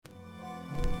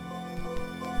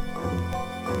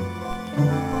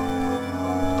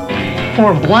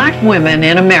For Black women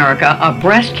in America, a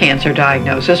breast cancer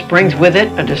diagnosis brings with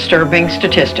it a disturbing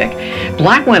statistic.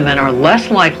 Black women are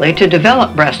less likely to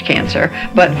develop breast cancer,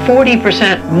 but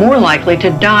 40% more likely to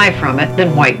die from it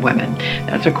than white women.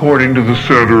 That's according to the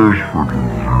Centers for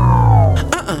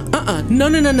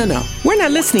No. We're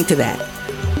not listening to that.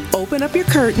 Open up your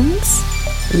curtains,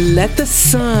 let the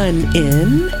sun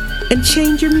in, and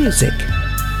change your music.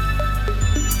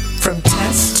 From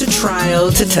test to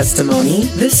trial to testimony,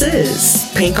 this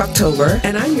is Pink October,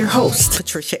 and I'm your host,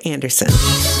 Patricia Anderson.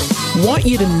 Want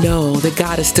you to know that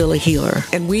God is still a healer,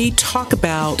 and we talk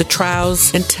about the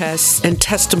trials and tests and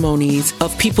testimonies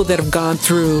of people that have gone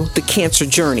through the cancer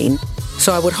journey.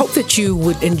 So I would hope that you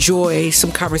would enjoy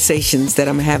some conversations that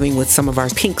I'm having with some of our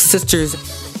Pink sisters.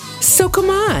 So come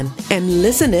on and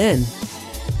listen in.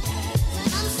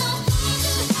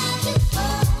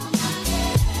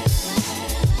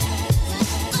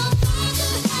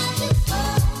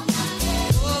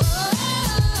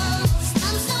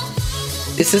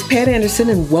 This is Pat Anderson,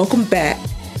 and welcome back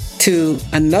to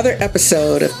another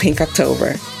episode of Pink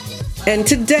October. And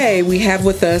today we have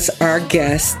with us our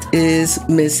guest is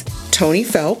Miss Toni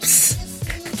Phelps,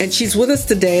 and she's with us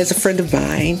today as a friend of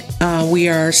mine. We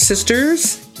are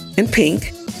sisters in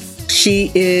pink.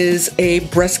 She is a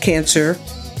breast cancer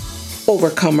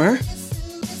overcomer,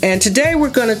 and today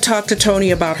we're going to talk to Toni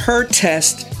about her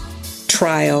test,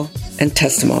 trial, and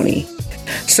testimony.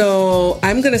 So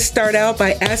I'm going to start out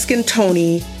by asking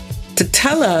Toni to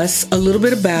tell us a little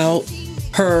bit about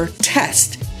her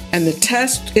test. And the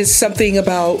test is something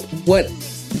about what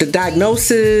the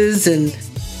diagnosis and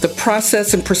the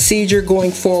process and procedure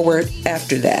going forward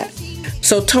after that.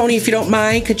 So Toni, if you don't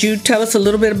mind, could you tell us a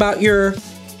little bit about your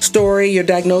story, your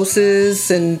diagnosis,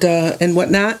 and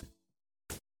whatnot?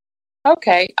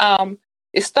 Okay.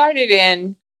 It started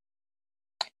in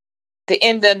the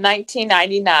end of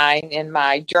 1999, and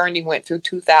my journey went through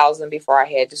 2000 before I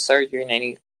had the surgery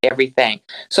and everything.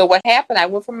 So what happened, I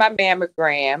went for my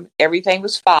mammogram. Everything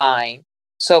was fine.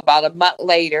 So about a month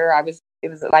later, it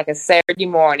was like a Saturday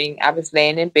morning. I was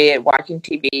laying in bed watching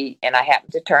TV, and I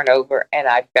happened to turn over, and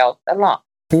I felt a lump.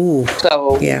 Ooh,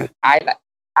 so yeah.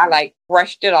 I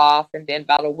brushed it off, and then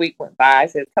about a week went by. I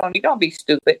said, Toni, don't be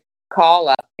stupid. Call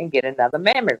up and get another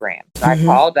mammogram. So I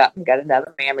called up and got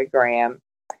another mammogram.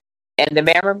 And the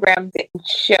mammogram didn't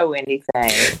show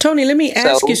anything. Toni, let me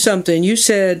ask you something. You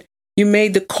said you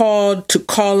made the call to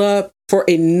call up for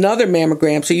another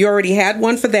mammogram. So you already had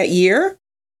one for that year?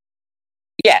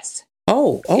 Yes.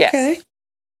 Oh, okay. Yes.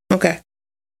 Okay.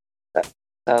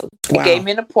 So they gave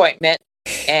me an appointment,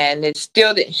 and it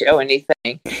still didn't show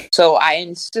anything. So I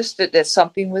insisted that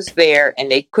something was there,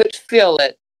 and they could feel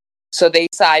it. So they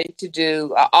decided to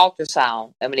do an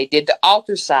ultrasound. And when they did the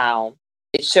ultrasound,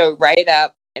 it showed right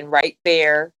up. And right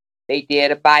there, they did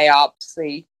a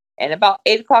biopsy. And about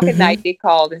 8 o'clock at night, they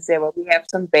called and said, well, we have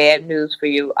some bad news for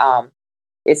you.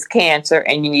 It's cancer,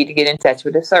 and you need to get in touch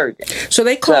with a surgeon. So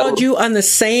they called you on the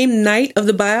same night of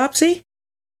the biopsy?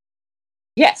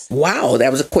 Yes. Wow,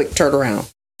 that was a quick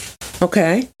turnaround.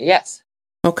 Okay. Yes.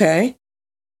 Okay.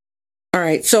 All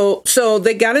right. So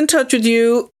they got in touch with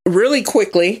you really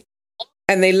quickly,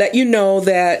 and they let you know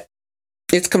that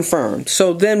it's confirmed.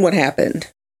 So then what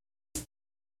happened?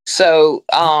 So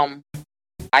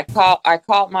I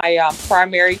called my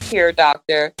primary care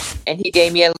doctor, and he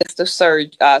gave me a list of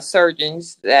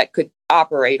surgeons that could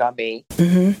operate on me.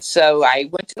 So I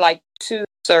went to like 2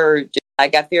 surgeons. I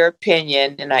got their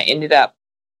opinion, and I ended up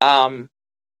a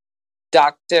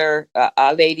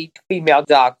female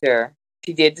doctor.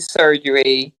 She did the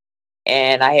surgery,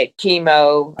 and I had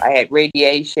chemo, I had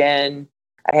radiation,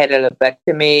 I had a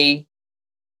lobectomy,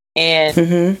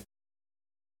 and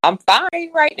I'm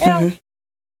fine right now.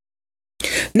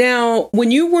 Now, when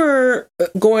you were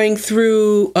going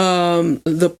through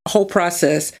the whole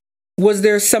process, was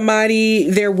there somebody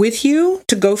there with you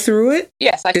to go through it?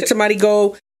 Yes. Did somebody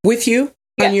go with you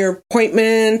on your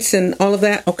appointments and all of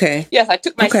that? Okay. Yes, I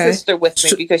took my sister with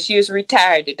me because she was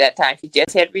retired at that time. She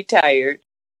just had retired.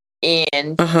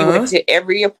 And we went to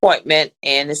every appointment.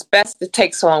 And it's best to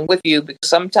take someone with you because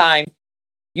sometimes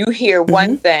you hear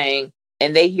one thing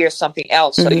and they hear something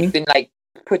else. So you can like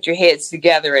put your heads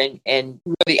together and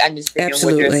really understand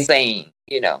what you're saying,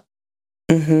 you know.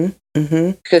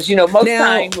 Because, you know, most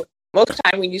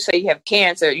time when you say you have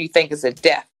cancer, you think it's a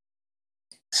death.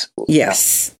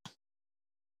 Yes.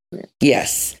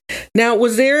 Yes. Now,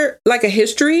 was there like a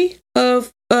history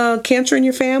of cancer in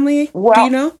your family? Well, do you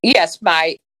know? Yes,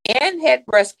 my aunt had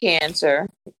breast cancer,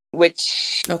 which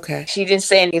she didn't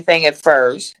say anything at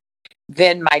first.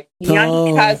 Then my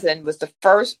young cousin was the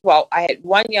first. Well, I had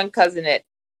one young cousin that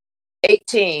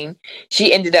 18,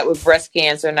 she ended up with breast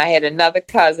cancer. And I had another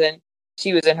cousin.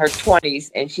 She was in her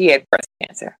 20s and she had breast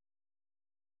cancer.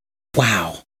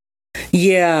 Wow.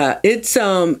 Yeah, it's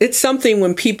something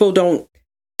when people don't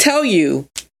tell you,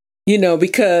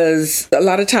 because a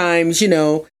lot of times,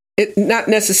 it not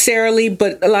necessarily,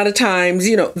 but a lot of times,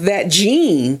 that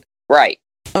gene right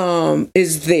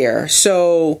is there.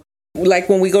 So like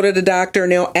when we go to the doctor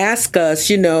and they'll ask us,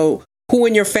 who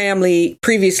in your family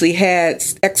previously had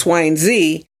X, Y, and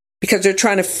Z, because they're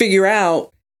trying to figure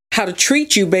out how to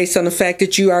treat you based on the fact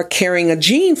that you are carrying a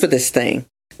gene for this thing.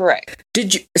 Correct.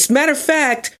 As a matter of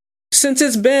fact, since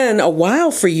it's been a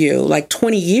while for you, like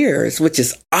 20 years, which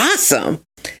is awesome.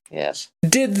 Yes.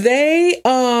 Did they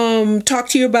talk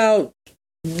to you about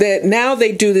that? Now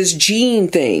they do this gene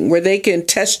thing where they can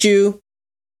test you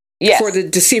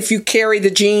to see if you carry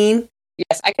the gene.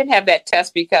 Yes, I can have that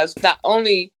test because not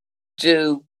only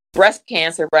do breast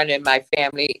cancer run in my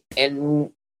family,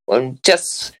 and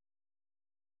just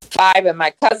 5 of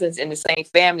my cousins in the same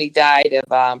family died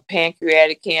of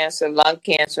pancreatic cancer, lung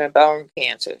cancer, and bone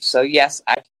cancer. So yes,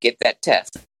 I can get that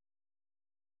test.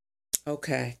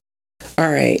 Okay.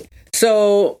 All right.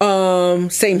 So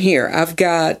same here. I've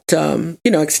got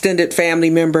extended family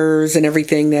members and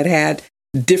everything that had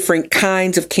different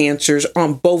kinds of cancers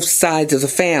on both sides of the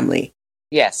family.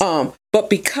 Yes. But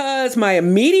because my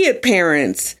immediate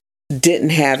parents didn't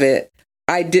have it,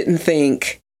 I didn't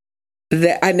think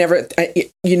that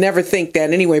you never think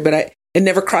that anyway, but it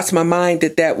never crossed my mind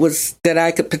that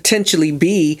I could potentially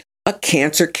be a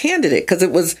cancer candidate because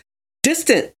it was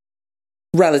distant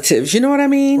relatives. You know what I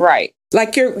mean? Right.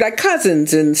 Like like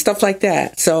cousins and stuff like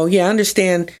that. So yeah, I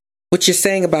understand what you're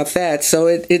saying about that. So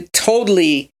it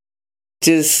totally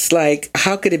just like,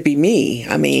 how could it be me?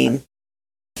 I mean,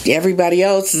 everybody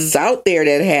else is out there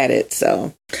that had it.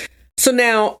 So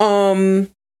now,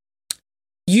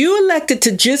 you elected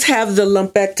to just have the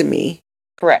lumpectomy.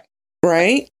 Correct.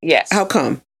 Right? Yes. How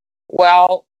come?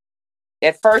 Well,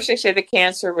 at first they said the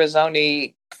cancer was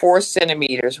only 4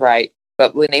 centimeters, right?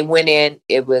 But when they went in,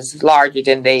 it was larger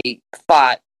than they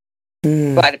thought.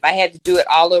 But if I had to do it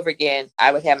all over again,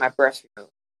 I would have my breast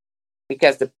removed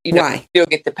because Why? still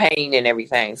get the pain and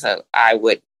everything. So I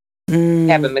would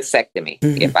have a mastectomy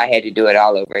if I had to do it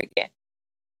all over again.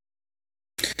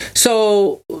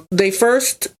 So they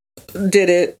first did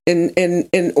it,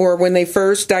 and or when they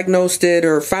first diagnosed it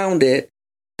or found it,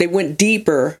 they went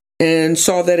deeper and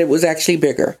saw that it was actually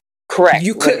bigger. Correct.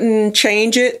 You couldn't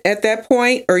change it at that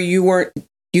point, or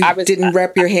didn't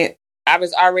wrap your hand. I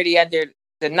was already under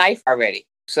the knife already.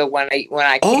 So when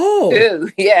I came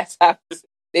to, yes,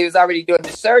 they was already doing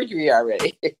the surgery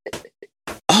already.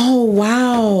 Oh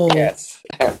wow. Yes.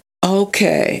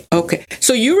 Okay.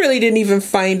 So you really didn't even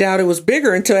find out it was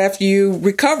bigger until after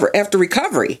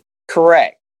recovery.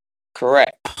 Correct.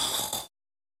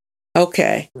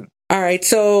 Okay. All right.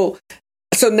 So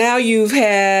now you've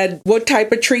had, what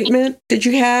type of treatment did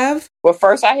you have? Well,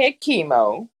 first I had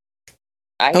chemo.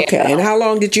 And how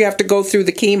long did you have to go through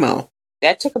the chemo?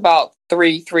 That took about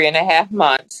 3.5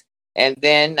 months. And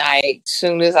then as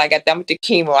soon as I got done with the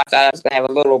chemo, I thought I was going to have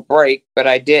a little break, but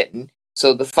I didn't.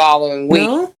 So the following week,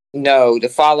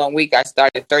 the following week I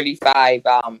started 35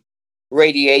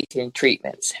 radiation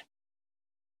treatments.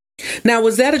 Now,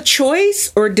 was that a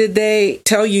choice, or did they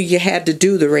tell you had to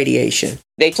do the radiation?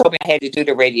 They told me I had to do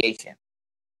the radiation.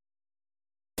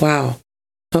 Wow.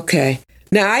 Okay.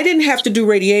 Now, I didn't have to do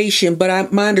radiation,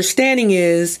 but my understanding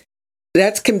is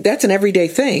that's an everyday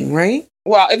thing, right?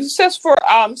 Well, it was just for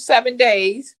 7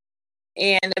 days,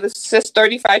 and it was just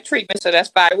 35 treatments, so that's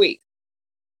 5 weeks.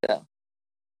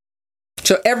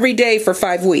 So every day for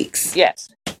 5 weeks?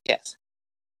 Yes.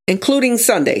 Including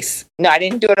Sundays? No, I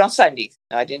didn't do it on Sundays.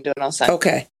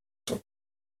 Okay.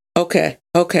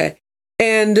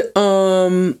 And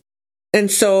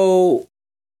so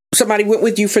somebody went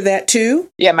with you for that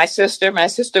too? Yeah, my sister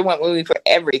went with me for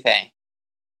everything.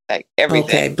 Like everything.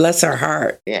 Okay, bless her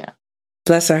heart. Yeah.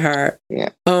 Bless her heart.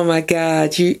 Yeah. Oh my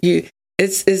God.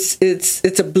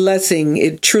 It's a blessing.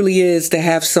 It truly is to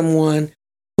have someone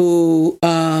who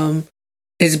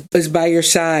is by your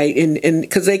side, and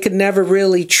because they could never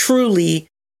really truly,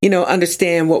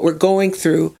 understand what we're going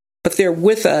through, but they're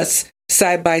with us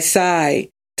side by side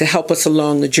to help us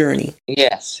along the journey.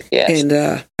 Yes. And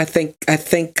I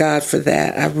thank God for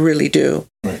that. I really do.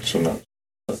 Right. So now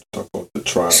let's talk about the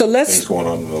trial. Things going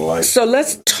on in the life. So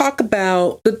let's talk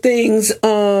about the things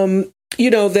that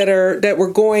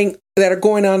are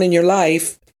going on in your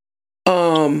life.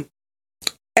 As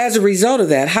a result of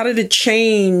that, how did it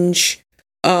change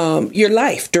your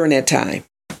life during that time,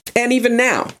 and even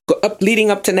now,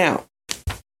 leading up to now?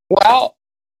 Well,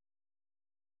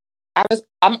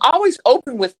 I'm always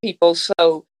open with people,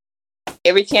 so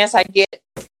every chance I get,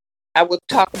 I will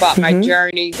talk about my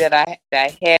journey that I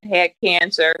had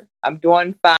cancer. I'm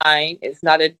doing fine. It's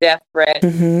not a death threat.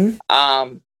 You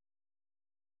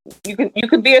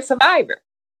can be a survivor,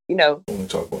 you know. What we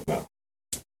talk about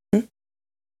now.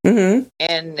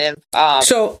 And if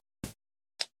so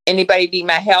anybody need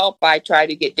my help, I try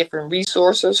to get different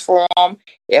resources for them.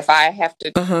 If I have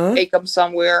to take them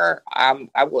somewhere,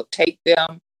 I will take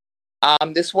them.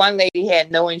 This one lady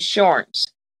had no insurance,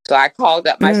 so I called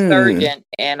up my surgeon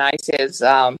and I says,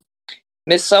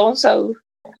 Miss So and So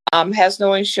has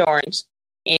no insurance,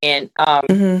 and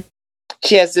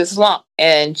she has this lump,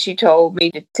 and she told me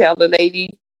to tell the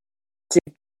lady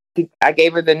I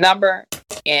gave her the number,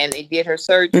 and they did her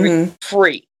surgery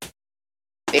free.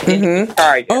 They didn't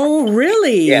charge her. Oh,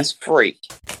 really? Yes, free.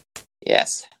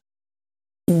 Yes.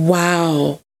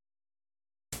 Wow.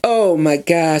 Oh my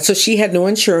God. So she had no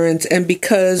insurance, and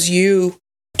because you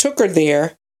took her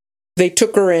there, they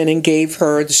took her in and gave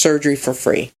her the surgery for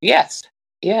free. Yes.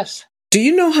 Yes. Do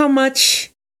you know how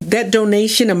much that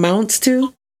donation amounts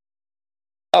to?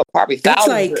 Oh, probably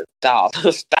thousands of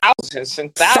dollars. Thousands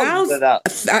and thousands of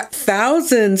dollars.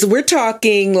 Thousands. We're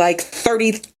talking like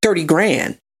 30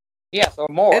 grand. Yes, or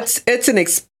more. It's an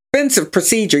expensive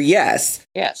procedure, yes.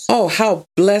 Yes. Oh, how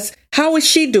blessed. How is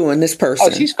she doing, this person?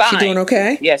 Oh, she's fine. She doing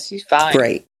okay? Yes, she's fine.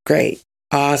 Great.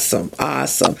 Awesome.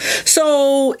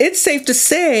 So it's safe to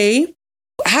say,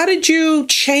 how did you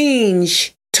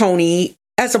change, Toni,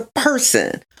 as a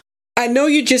person? I know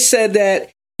you just said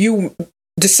that you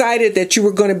decided that you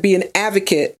were going to be an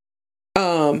advocate,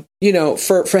 for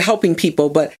helping people,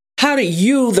 but how did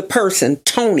you, the person,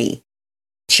 Toni,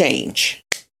 change?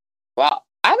 Well,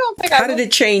 I don't think How did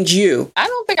it change you? I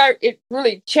don't think it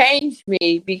really changed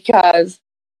me because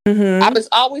I was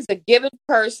always a giving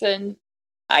person.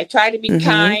 I try to be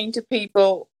kind to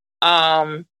people.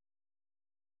 I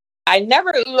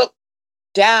never look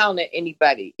down at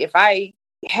anybody. If I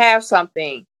have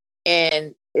something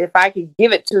and if I can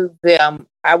give it to them,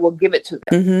 I will give it to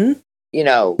them. You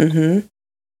know,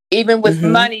 even with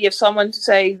money, if someone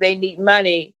say they need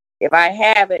money, if I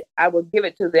have it, I will give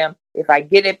it to them. If I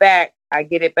get it back, I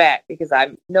get it back, because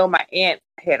I know my aunt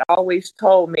had always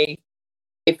told me,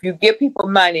 if you give people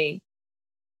money,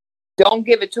 don't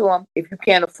give it to them if you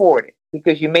can't afford it,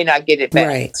 because you may not get it back.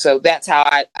 Right. So that's how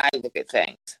I look at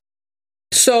things.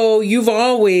 So you've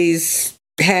always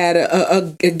had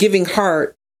a giving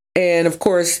heart. And of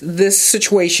course, this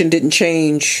situation didn't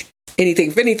change anything.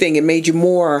 If anything, it made you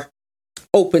more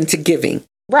open to giving.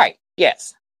 Right.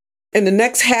 Yes. In the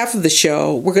next half of the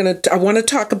show, I want to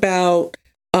talk about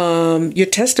your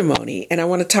testimony, and I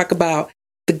want to talk about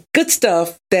the good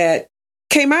stuff that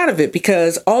came out of it,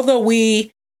 because although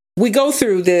we go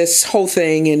through this whole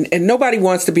thing and nobody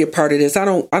wants to be a part of this, I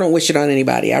don't wish it on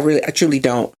anybody. I truly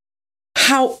don't.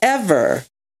 However,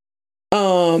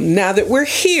 now that we're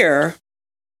here,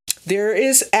 there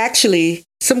is actually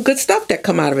some good stuff that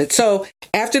come out of it. So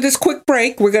after this quick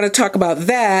break, we're going to talk about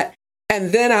that.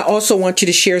 And then I also want you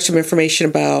to share some information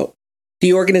about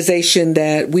the organization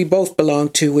that we both belong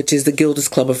to, which is the Gilders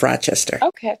Club of Rochester.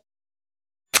 Okay.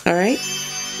 All right.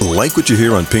 Like what you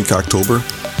hear on Pink October?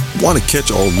 Want to catch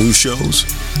all new shows?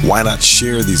 Why not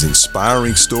share these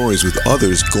inspiring stories with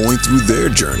others going through their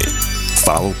journey?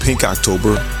 Follow Pink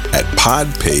October at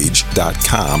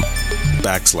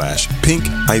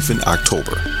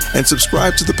podpage.com/pink-october and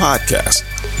subscribe to the podcast.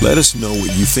 Let us know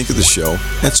what you think of the show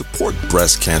and support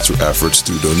breast cancer efforts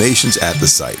through donations at the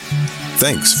site.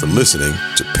 Thanks for listening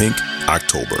to Pink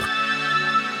October.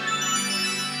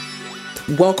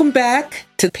 Welcome back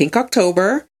to Pink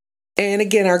October. And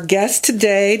again, our guest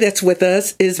today that's with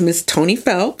us is Miss Toni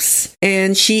Phelps,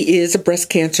 and she is a breast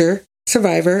cancer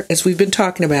survivor, as we've been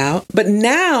talking about. But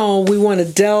now we want to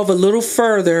delve a little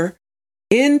further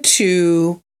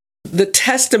into the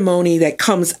testimony that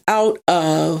comes out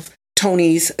of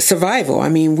Toni's survival. I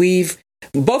mean,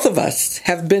 both of us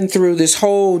have been through this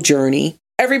whole journey.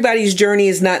 Everybody's journey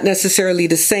is not necessarily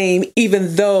the same,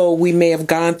 even though we may have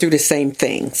gone through the same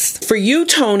things. For you,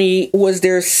 Toni, was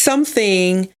there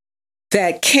something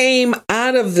that came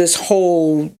out of this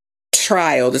whole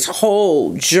trial, this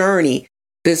whole journey,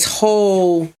 this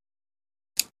whole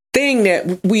thing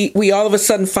that we all of a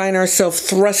sudden find ourselves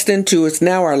thrust into? It's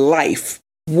now our life.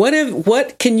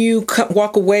 What can you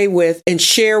walk away with and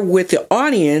share with the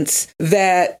audience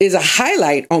that is a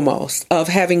highlight almost of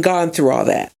having gone through all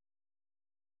that?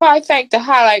 Well, I think the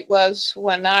highlight was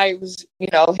when I was,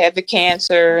 had the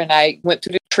cancer and I went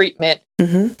through the treatment.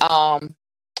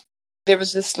 There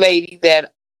was this lady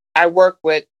that I work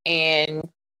with, and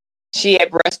she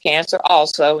had breast cancer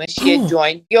also, and she had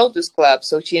joined Gilda's Club.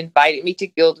 So she invited me to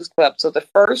Gilda's Club. So the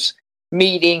first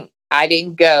meeting, I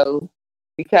didn't go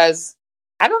because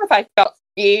I don't know if I felt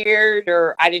scared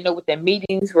or I didn't know what the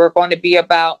meetings were going to be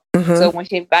about. So when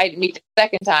she invited me the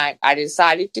second time, I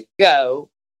decided to go.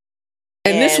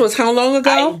 And this was how long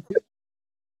ago?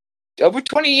 Over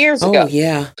 20 years ago. Oh,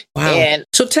 yeah. Wow. And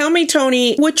so tell me,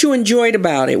 Toni, what you enjoyed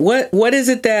about it. What is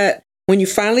it that when you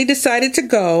finally decided to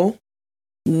go,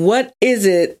 what is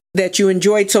it that you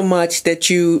enjoyed so much that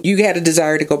you had a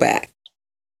desire to go back?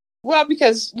 Well,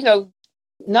 because,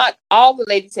 not all the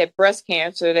ladies had breast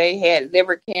cancer. They had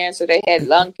liver cancer. They had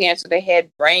lung cancer. They had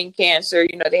brain cancer.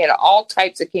 They had all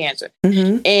types of cancer.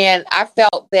 And I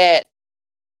felt that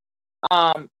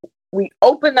we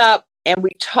opened up and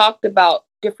we talked about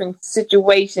different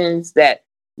situations that,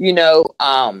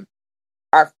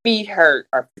 our feet hurt,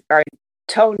 our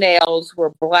toenails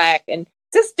were black, and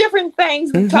just different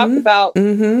things we talked about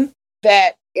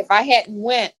that if I hadn't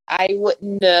went, I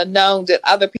wouldn't have known that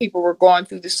other people were going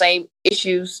through the same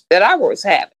issues that I was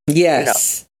having.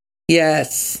 Yes.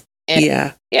 Yes. And,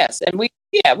 yeah. Yes. And we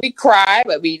cry,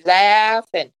 but we laugh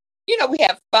and, we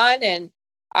have fun. And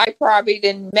I probably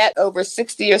then met over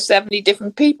 60 or 70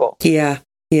 different people. Yeah.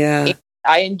 Yeah. And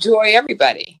I enjoy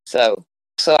everybody. So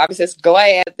I was just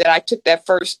glad that I took that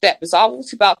first step. It's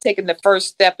always about taking the first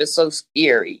step. It's so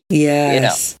scary.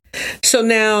 Yes. So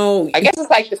now, I guess it's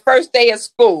like the first day of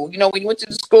school. When you went to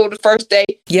the school the first day,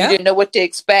 you didn't know what to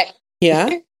expect.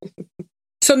 Yeah.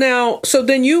 So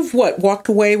then you've walked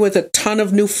away with a ton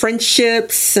of new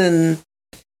friendships and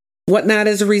whatnot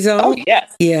as a result? Oh,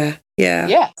 yes. Yeah. Yeah.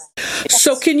 Yes.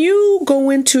 So can you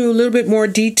go into a little bit more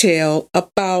detail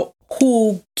about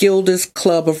who Gilda's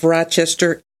Club of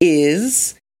Rochester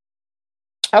is?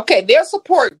 Okay, their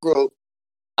support group.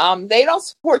 They don't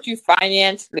support you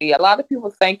financially. A lot of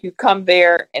people think you come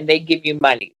there and they give you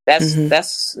money.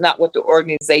 That's not what the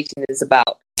organization is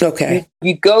about. Okay.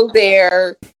 You go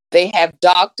there, they have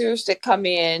doctors that come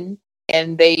in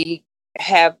and they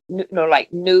have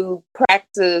like new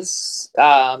practice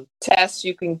tests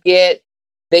you can get.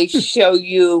 They show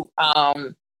you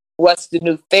what's the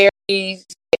new therapies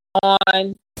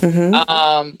on.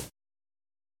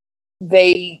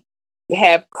 They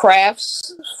have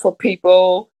crafts for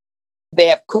people. They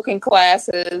have cooking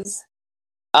classes,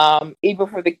 even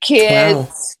for the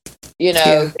kids.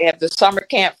 Wow. They have the summer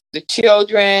camp for the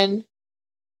children,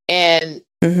 and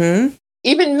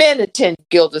even men attend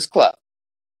Gilda's Club.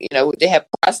 They have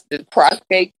the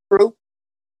prostate group.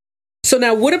 So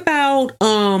now, what about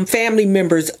family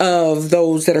members of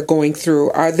those that are going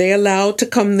through? Are they allowed to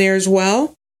come there as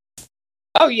well?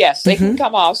 Oh, yes, they can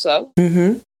come also.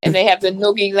 And they have the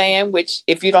Noogie Land, which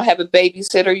if you don't have a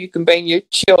babysitter, you can bring your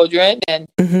children and,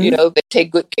 they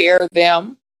take good care of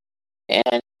them.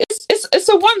 And it's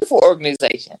a wonderful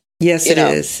organization. Yes, it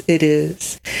is. It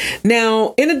is.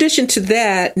 Now, in addition to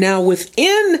that, now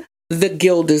within the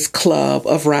Gilda's Club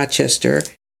of Rochester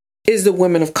is the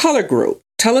Women of Color group.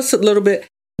 Tell us a little bit.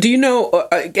 Do you know,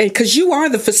 because you are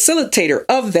the facilitator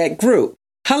of that group.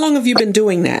 How long have you been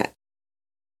doing that?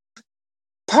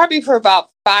 Probably for about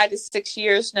 5 to 6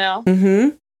 years now.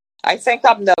 I think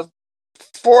I'm the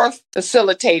fourth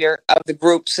facilitator of the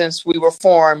group since we were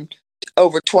formed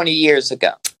over 20 years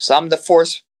ago. So I'm the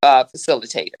fourth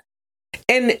facilitator.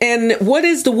 And what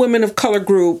is the Women of Color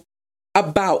group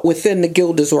about within the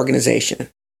Gilda's organization?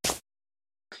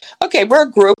 Okay, we're a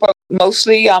group of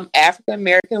mostly African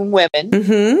American women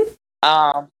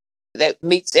that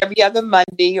meets every other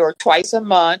Monday or twice a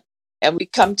month, and we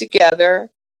come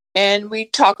together and we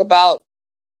talk about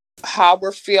how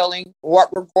we're feeling,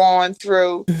 what we're going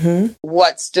through,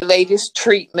 what's the latest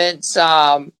treatments,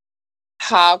 how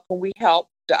can we help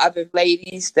the other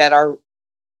ladies that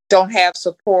don't have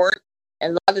support.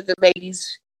 And a lot of the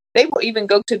ladies, they will even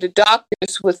go to the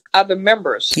doctors with other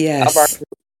members of our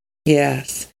group.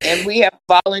 Yes. And we have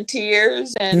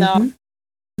volunteers and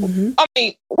I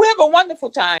mean, we have a wonderful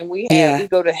time. We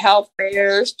go to health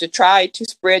fairs to try to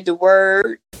spread the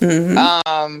word.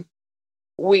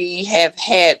 We have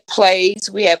had plays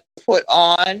we have put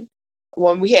on.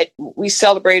 When we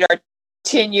celebrate our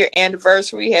 10-year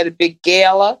anniversary, we had a big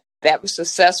gala that was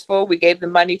successful. We gave the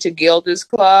money to Gilda's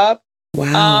Club.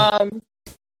 Wow.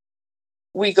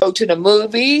 We go to the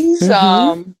movies.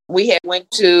 We had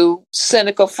went to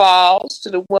Seneca Falls to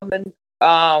the Women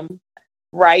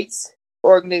Rights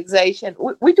Organization.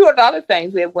 We do a lot of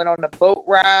things. We went on a boat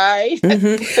ride.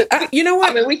 You know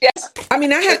what? I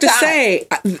mean, I have to say,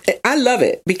 I love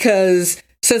it because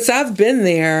since I've been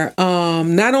there,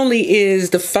 not only is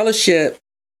the fellowship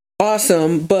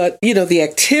awesome, but the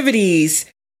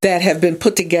activities that have been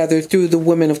put together through the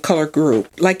Women of Color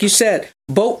group. Like you said,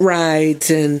 boat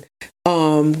rides and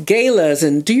galas.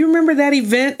 And do you remember that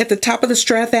event at the top of the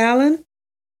Strath Allen?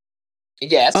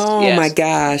 Yes. Oh yes. my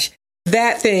gosh.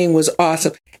 That thing was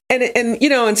awesome. And you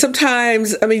know, and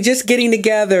sometimes, I mean, just getting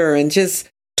together and just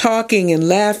talking and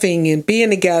laughing and being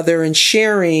together and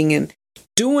sharing and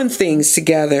doing things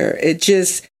together, it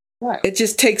just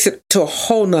takes it to a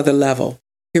whole nother level.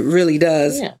 It really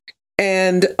does. Yeah.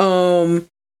 And,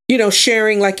 you know,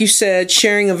 sharing, like you said,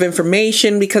 sharing of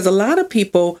information, because a lot of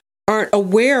people aren't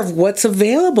aware of what's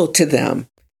available to them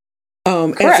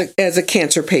as a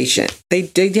cancer patient.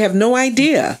 They have no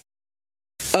idea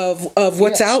of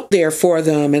what's out there for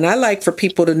them. And I like for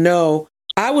people to know.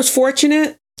 I was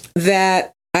fortunate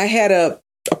that I had a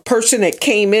person that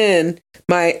came in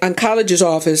my oncologist's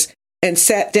office and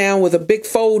sat down with a big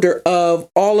folder of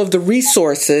all of the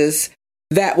resources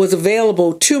that was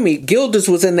available to me. Gilda's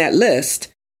was in that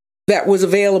list that was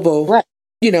available,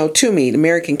 you know, to me. The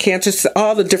American Cancer,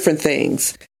 all the different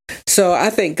things. So I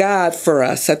thank God for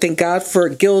us. I thank God for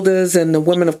Gilda's and the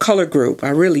Women of Color group. I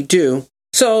really do.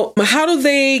 So how do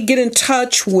they get in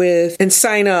touch with and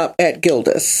sign up at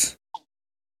Gilda's?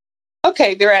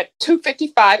 Okay, they're at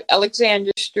 255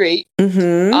 Alexander Street.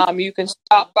 Mm-hmm. You can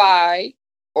stop by,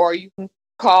 or you can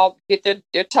call, get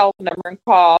their telephone number and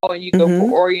call, and you go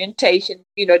for orientation.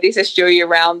 You know, they just show you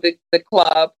around the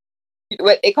club.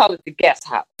 They call it the guest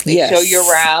house. They show you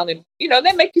around, and you know,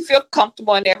 they make you feel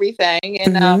comfortable and everything.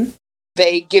 And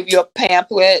they give you a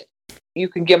pamphlet. You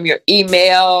can give them your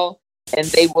email, and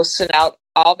they will send out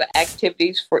all the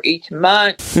activities for each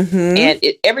month. And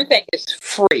everything is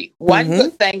free. One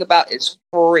good thing about it's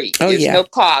free. There's no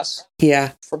cost.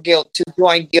 For to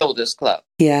join Gilda's Club.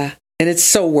 Yeah, and it's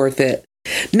so worth it.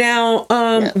 Now,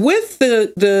 with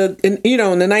the you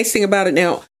know, and the nice thing about it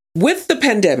now, with the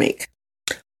pandemic,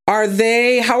 are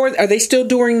they still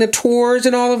doing the tours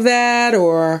and all of that,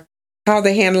 or how are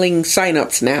they handling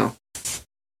signups now?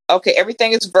 Okay,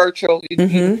 everything is virtual. You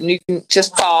can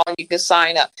just call and you can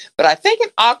sign up. But I think in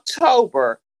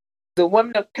October, the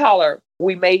Women of Color,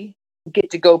 we may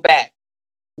get to go back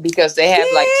because they have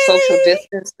like social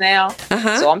distance now.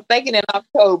 So I'm thinking in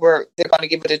October they're going to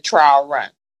give it a trial run.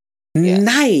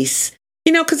 Nice.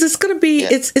 You know, because it's going to be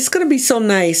it's going to be so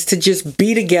nice to just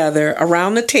be together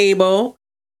around the table,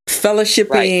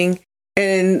 fellowshipping.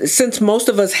 And since most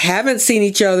of us haven't seen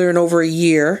each other in over a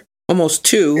year, almost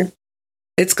 2,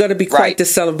 it's going to be quite the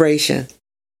celebration.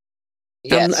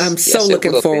 I'm so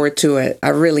looking forward to it. I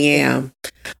really am.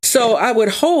 So I would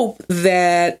hope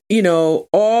that, you know,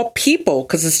 all people,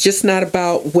 because it's just not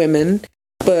about women,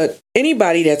 but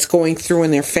anybody that's going through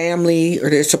in their family or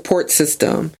their support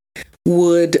system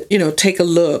would, you know, take a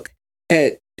look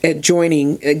at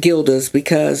joining Gilda's,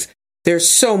 because there's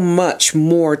so much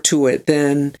more to it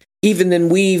than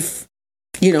we've,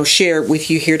 you know, shared with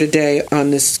you here today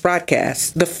on this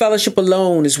broadcast. The fellowship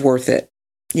alone is worth it,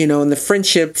 you know, and the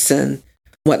friendships and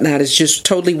whatnot is just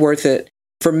totally worth it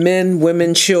for men,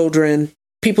 women, children.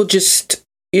 People just,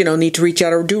 you know, need to reach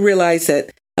out, or do realize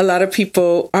that a lot of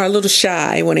people are a little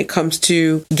shy when it comes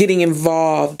to getting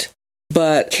involved,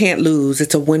 but can't lose.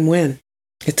 It's a win-win.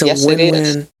 It's a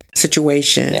win-win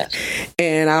situation.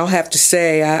 And I'll have to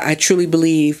say, I truly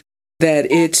believe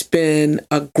that it's been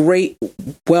a great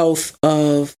wealth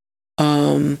of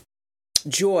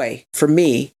joy for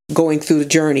me going through the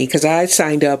journey, because I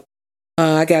signed up.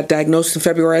 I got diagnosed in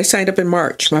February. I signed up in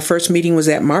March. My first meeting was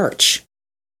at March.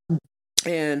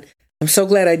 And I'm so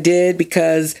glad I did,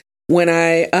 because when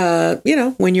you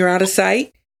know, when you're out of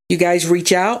sight, you guys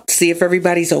reach out, see if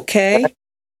everybody's okay.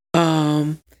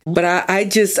 But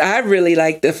I really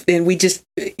like and we just,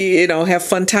 you know, have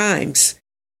fun times.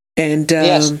 And,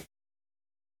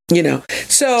 you know,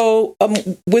 so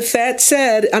with that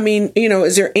said, I mean, you know,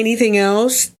 is there anything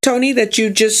else, Toni, that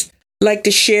you just like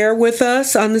to share with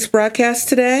us on this broadcast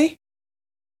today?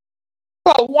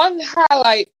 Well, one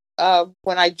highlight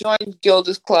when I joined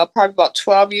Gilda's Club probably about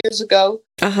 12 years ago,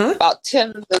 about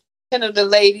 10 of the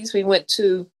ladies, we went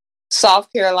to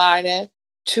South Carolina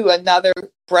to another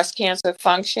breast cancer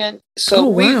function. So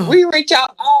we reach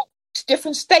out all to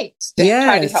different states to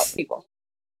try to help people.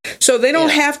 So they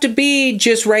don't have to be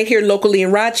just right here locally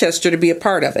in Rochester to be a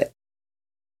part of it.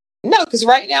 No, because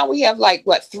right now we have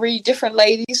 3 different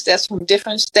ladies that's from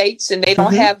different states, and they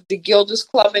don't have the Gilda's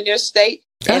Club in their state,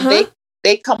 and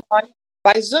they come on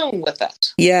by Zoom with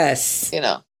us. Yes. You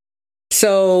know.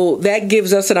 So that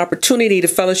gives us an opportunity to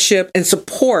fellowship and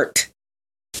support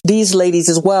these ladies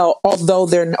as well, although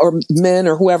they're, or men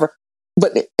or whoever,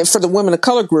 but for the Women of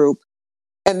Color group,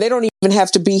 and they don't even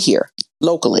have to be here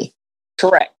locally.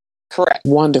 Correct.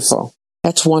 Wonderful.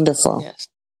 That's wonderful. Yes.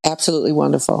 Absolutely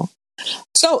wonderful.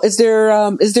 So is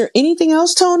there anything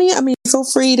else, Toni? I mean, feel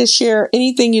free to share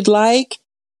anything you'd like.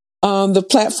 The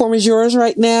platform is yours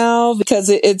right now, because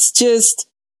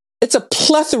it's a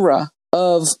plethora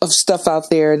of stuff out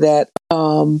there that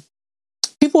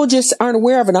people just aren't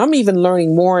aware of. And I'm even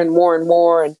learning more and more and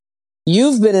more. And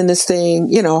you've been in this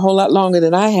thing, a whole lot longer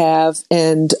than I have.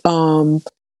 And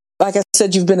like I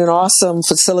said, you've been an awesome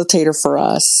facilitator for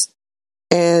us,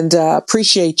 and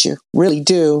appreciate you, really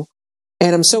do.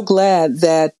 And I'm so glad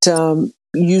that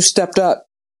you stepped up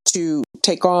to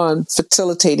take on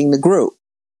facilitating the group.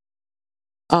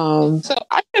 So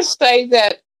I just say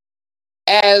that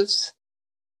as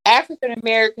African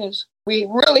Americans, we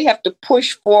really have to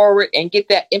push forward and get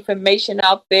that information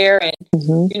out there, and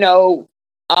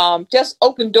just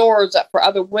open doors up for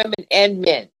other women and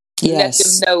men.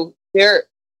 Yes. Let them know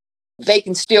they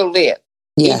can still live.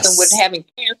 Yes. Even with having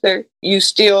cancer, you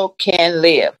still can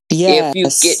live. Yes. If you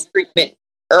get treatment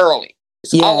early.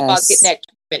 It's all about getting that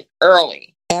treatment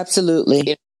early.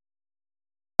 Absolutely.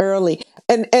 Early.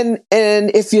 And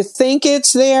if you think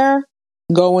it's there,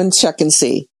 go and check and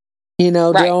see.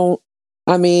 Right.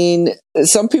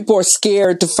 Some people are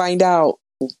scared to find out,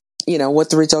 what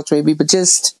the results may be, but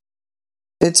just,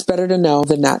 it's better to know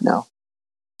than not know.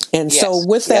 And so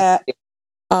with that,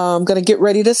 I'm going to get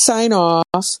ready to sign off,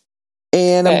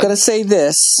 and I'm going to say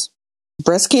this: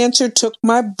 breast cancer took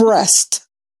my breast,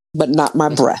 but not my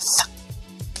breath.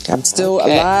 I'm still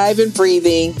alive and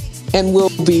breathing, and will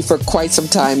be for quite some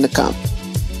time to come.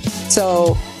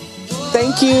 So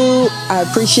thank you. I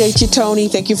appreciate you, Toni.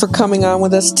 Thank you for coming on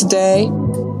with us today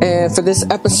and for this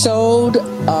episode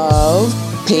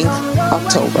of Pink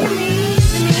October.